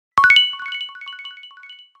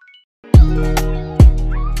What's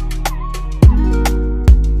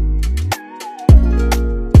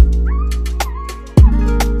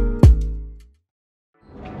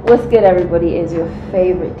good, everybody? Is your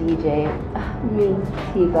favorite DJ, me,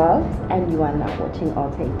 Tgarbs, and you are now watching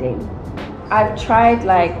Alte Daily. I've tried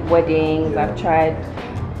like weddings, I've tried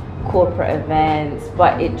corporate events,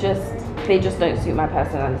 but they just don't suit my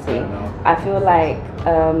personality. I feel like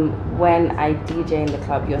when I DJ in the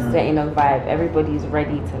club, you're setting a vibe. Everybody's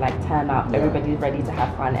ready to like turn up. Everybody's ready to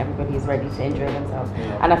have fun. Everybody's ready to enjoy themselves.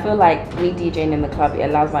 And I feel like me DJing in the club, it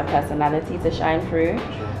allows my personality to shine through.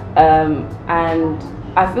 And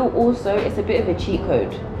I feel also it's a bit of a cheat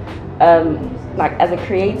code. Like as a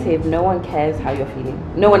creative, no one cares how you're feeling.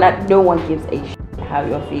 No one gives a shit how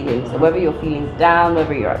you're feeling. So whether you're feeling down,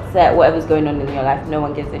 whether you're upset, whatever's going on in your life, no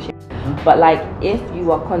one gives a shit. But like if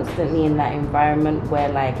you are constantly in that environment where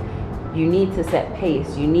like you need to set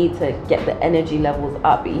pace, you need to get the energy levels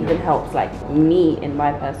up, it even helps like me in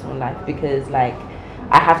my personal life, because like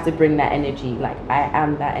I have to bring that energy, like I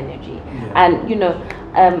am that energy. And you know,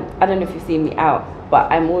 I don't know if you've seen me out,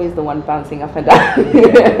 but I'm always the one bouncing up and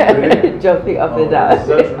down, jumping up and down. That's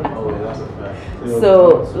a fact.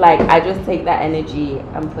 So like I just take that energy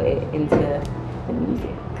and put it into the music.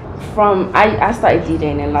 I started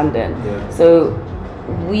DJing in London, so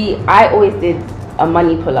I always did a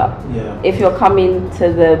money pull up. If you're coming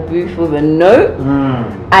to the booth with a note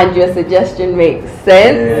and your suggestion makes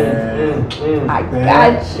sense, I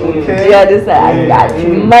got you. Do you understand? I got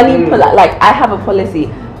you. Money pull up. Like I have a policy,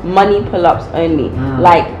 money pull ups only.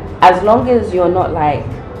 Like as long as you're not like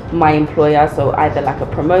my employer, so either like a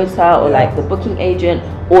promoter or like the booking agent,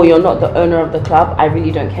 or you're not the owner of the club, I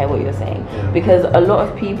really don't care what you're saying. Because a lot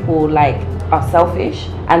of people like are selfish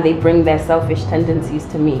and they bring their selfish tendencies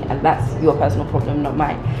to me, and that's your personal problem, not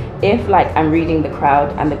mine. If like I'm reading the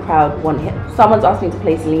crowd and the crowd want hit, someone's asked me to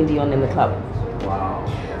play Celine Dion in the club. Wow.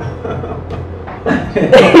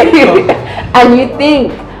 And you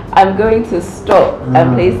think I'm going to stop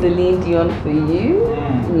and play Celine Dion for you?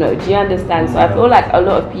 No, do you understand? So I feel like a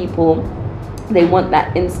lot of people, they want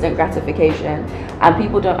that instant gratification, and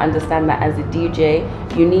people don't understand that as a DJ,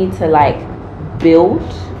 you need to like build.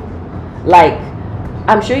 Like,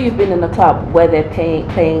 I'm sure you've been in a club where they're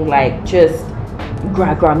playing like just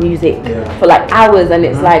gra music for like hours, and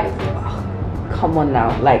it's like, oh, come on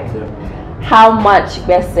now, like how much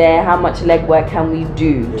best there, how much legwork can we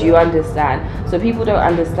do? Do you understand? So people don't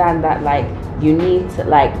understand that like you need to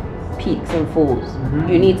like peaks and falls.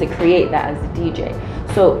 You need to create that as a DJ.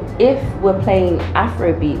 So if we're playing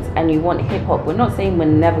Afro beats and you want hip hop, we're not saying we're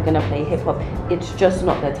never gonna play hip hop. It's just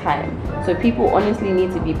not the time. So people honestly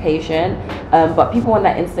need to be patient, but people want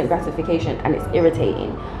that instant gratification, and it's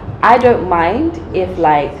irritating. I don't mind if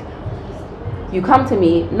like you come to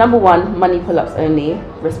me, number one, money pull-ups only,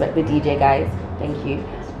 respect the DJ guys, thank you.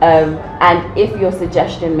 And if your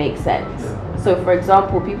suggestion makes sense. So for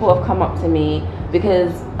example, people have come up to me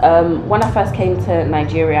because when I first came to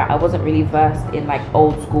Nigeria, I wasn't really versed in like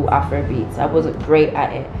old school Afro beats. I wasn't great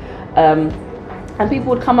at it. And people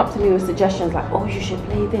would come up to me with suggestions like, oh, you should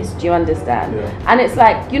play this, do you understand? And it's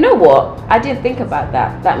like, you know what, I didn't think about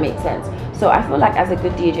that, that makes sense. So I feel like as a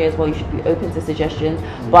good DJ as well, you should be open to suggestions.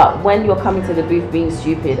 But when you're coming to the booth being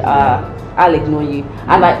stupid, I'll ignore you.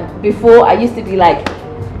 And like before, I used to be like,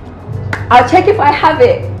 I'll check if I have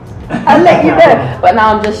it, I'll let you know. But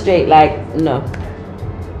now I'm just straight like, no.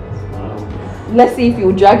 Let's see if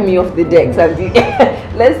you drag me off the decks. Let's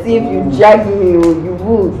see if you drag me or you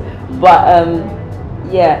move. But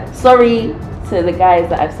yeah, sorry to the guys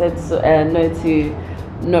that I've said no to.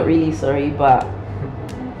 Not really sorry, but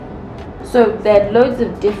so there are loads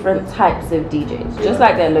of different types of DJs, just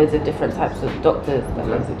like there are loads of different types of doctors, there are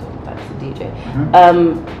loads of different types of DJ.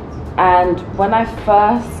 And when I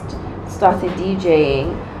first started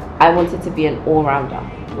DJing, I wanted to be an all-rounder.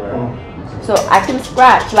 So I can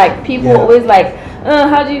scratch. Like people always like,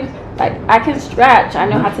 how do you? Like I can scratch. I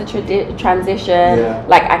know how to transition.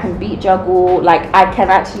 Like I can beat juggle. Like I can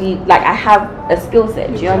actually, like I have a skill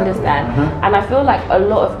set. Do you understand? And I feel like a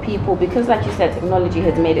lot of people, because like you said, technology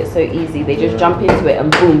has made it so easy. They just jump into it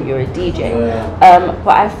and boom, you're a DJ.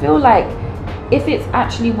 But I feel like if it's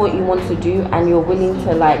actually what you want to do and you're willing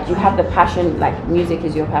to like, you have the passion, like music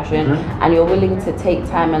is your passion, and you're willing to take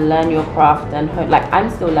time and learn your craft and like I'm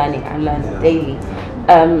still learning, I learn daily,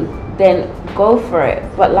 then go for it.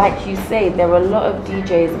 But like you say, there are a lot of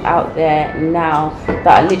DJs out there now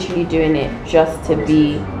that are literally doing it just to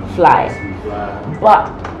be fly. But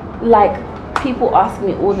like people ask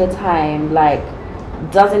me all the time, like,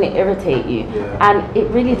 doesn't it irritate you? And it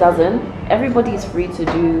really doesn't. Everybody's free to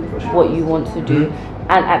do what you want to do,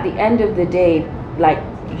 and at the end of the day, like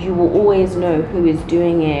you will always know who is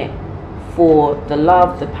doing it for the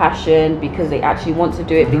love, the passion, because they actually want to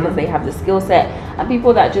do it, because they have the skill set, and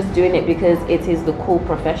people that are just doing it because it is the cool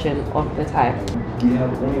profession of the time.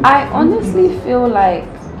 I honestly feel like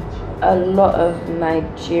a lot of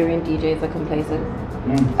Nigerian DJs are complacent.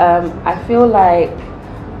 I feel like,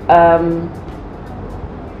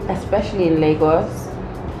 especially in Lagos,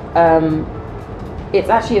 it's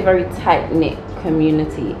actually a very tight-knit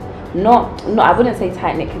community. No, I wouldn't say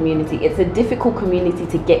tight-knit community. It's a difficult community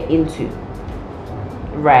to get into,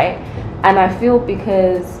 right? And I feel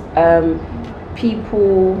because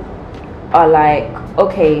people are like,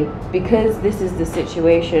 okay, because this is the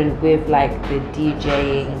situation with like the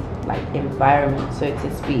DJing like environment, so to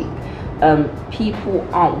speak, people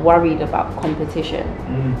aren't worried about competition.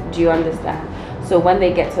 Do you understand? So when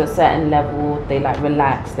they get to a certain level, they like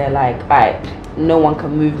relax. They're like, alright, no one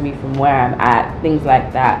can move me from where I'm at, things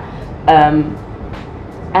like that.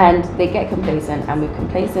 And they get complacent, and with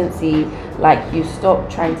complacency, like, you stop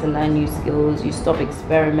trying to learn new skills, you stop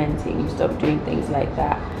experimenting, you stop doing things like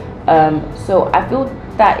that. So I feel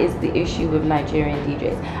that is the issue with Nigerian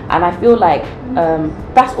DJs, and I feel like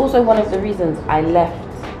that's also one of the reasons I left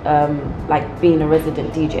like being a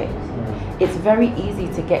resident DJ. It's very easy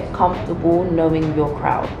to get comfortable knowing your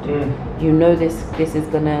crowd. You know this is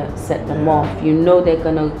gonna set them off, you know they're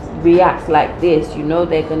gonna react like this, you know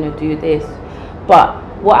they're gonna do this. But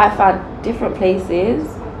what I found, different places,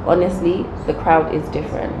 honestly, the crowd is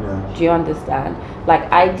different. Do you understand?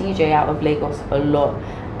 Like, I DJ out of Lagos a lot,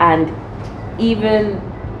 and even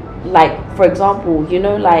like, for example, you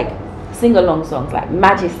know, like sing-along songs like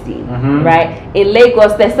Majesty, right? In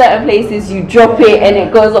Lagos, there's certain places you drop it and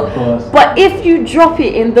it goes off. But if you drop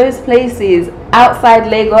it in those places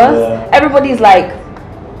outside Lagos, everybody's like,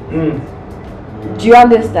 do you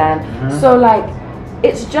understand? So like,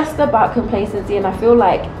 it's just about complacency, and I feel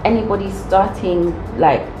like anybody starting,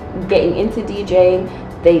 like getting into DJing,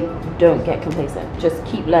 they don't get complacent. Just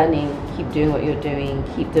keep learning, keep doing what you're doing,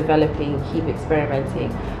 keep developing, keep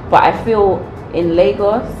experimenting. But I feel in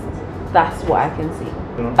Lagos, that's what I can see.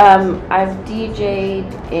 I've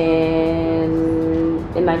DJ'd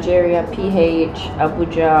in Nigeria, PH,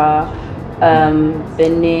 Abuja,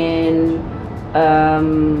 Benin,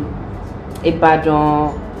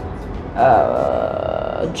 Ibadan,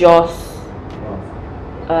 Jos,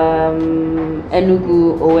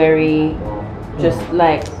 Enugu, Owerri, just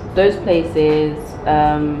like those places.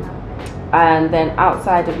 And then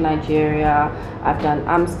outside of Nigeria, I've done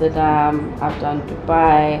Amsterdam, I've done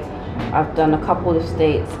Dubai, I've done a couple of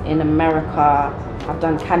states in America, I've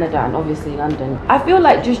done Canada, and obviously London. I feel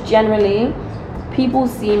like just generally, people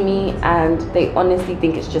see me and they honestly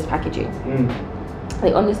think it's just packaging.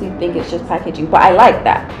 They honestly think it's just packaging, but I like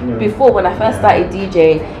that. Before, when I first started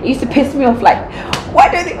DJing, it used to piss me off, like, why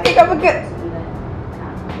don't they think I'm a good...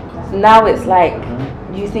 Now it's like,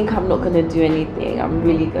 you think I'm not gonna do anything, I'm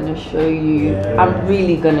really gonna show you. I'm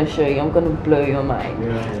really gonna show you, I'm gonna blow your mind.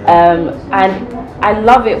 And I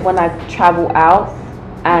love it when I travel out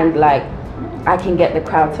and like I can get the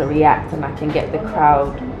crowd to react, and I can get the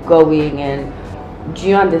crowd going, and do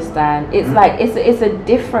you understand? It's like, it's a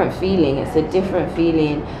different feeling. It's a different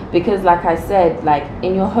feeling because, like I said, like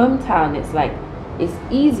in your hometown, it's like, it's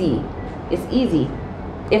easy. It's easy.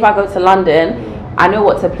 If I go to London, I know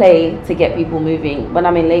what to play to get people moving. When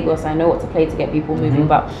I'm in Lagos, I know what to play to get people moving.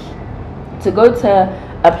 But to go to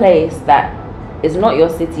a place that is not your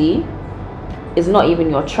city, is not even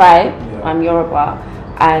your tribe, I'm Yoruba,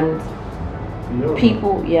 and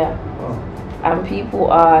people, and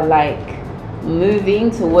people are like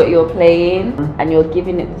moving to what you're playing, and you're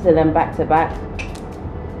giving it to them back to back.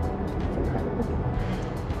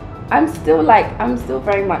 I'm still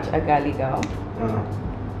very much a Gali girl,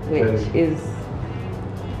 which is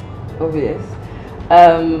obvious,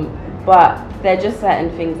 but there are just certain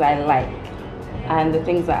things I like, and the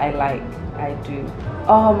things that I like, I do.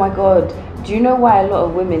 Oh my god, do you know why a lot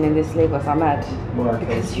of women in this Lagos are mad?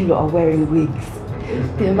 Because you lot are wearing wigs.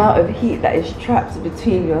 The amount of heat that is trapped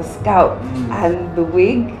between your scalp and the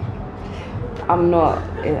wig, I'm not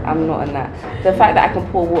on that. The fact that I can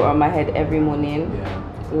pour water on my head every morning,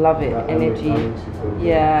 love it. Energy.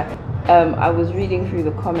 I was reading through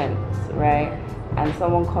the comments, right, and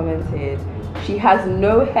someone commented, she has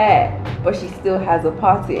no hair but she still has a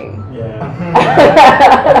parting.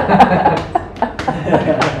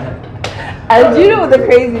 And do you know what the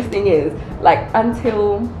craziest thing is? Like,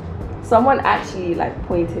 until someone actually like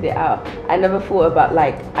pointed it out, I never thought about,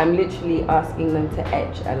 like, I'm literally asking them to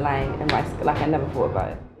etch a line in my skull. Like, I never thought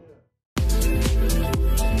about it.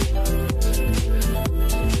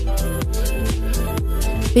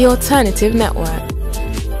 The Alternative Network.